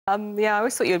Yeah, I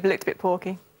always thought you looked a bit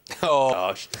porky. Oh,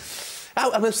 gosh.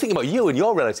 I was thinking about you and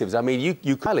your relatives. I mean,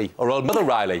 you Riley, or old Mother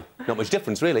Riley. Not much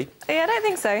difference, really. Yeah, I don't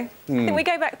think so. I think we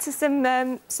go back to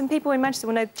some people in Manchester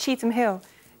will know Cheetham Hill.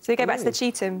 So we go back to the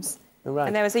Cheethams. Oh, right.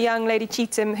 And there was a young lady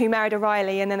Cheetham who married a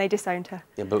Riley and then they disowned her.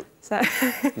 Yeah, but... So...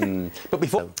 But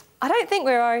before... I don't think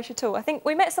we're Irish at all. I think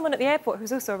we met someone at the airport who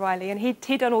was also a Riley and he'd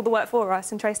done all the work for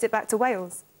us and traced it back to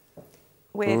Wales.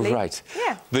 Weirdly. Right.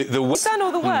 Yeah. He's done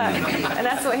all the work and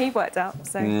that's what he worked out,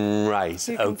 so... Right,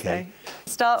 OK.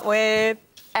 Start with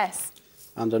S.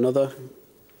 And another.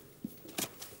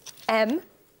 M.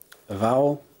 A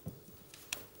vowel.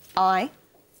 I.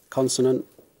 Consonant.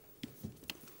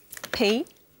 P.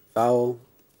 Vowel.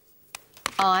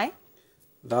 I.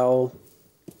 Vowel.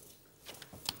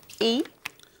 E.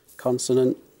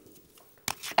 Consonant.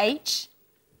 H.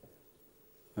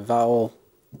 Vowel.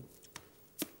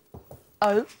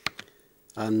 O.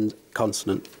 And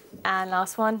consonant. And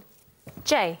last one,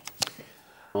 J.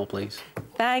 More, please.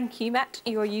 Thank you, Matt.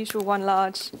 Your usual 1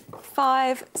 large,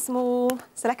 5 small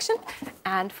selection.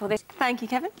 And for this, thank you,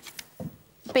 Kevin.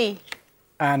 B.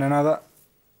 And another.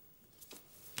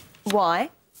 Y.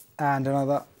 And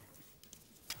another.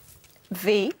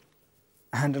 V.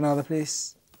 And another,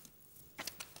 please.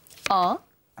 R.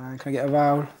 And can I get a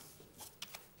vowel?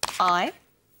 I.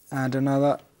 And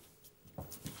another.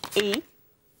 E.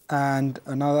 And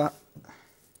another.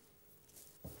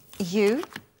 U.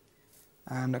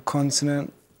 And a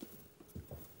consonant.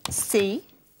 C.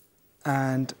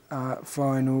 And a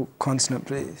final consonant,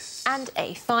 please. And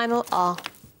a final R.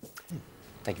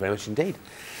 Thank you very much indeed.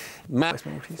 Matt.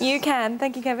 You can.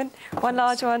 Thank you, Kevin. 1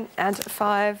 large one and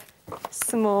 5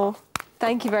 small.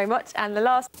 Thank you very much. And the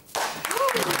last...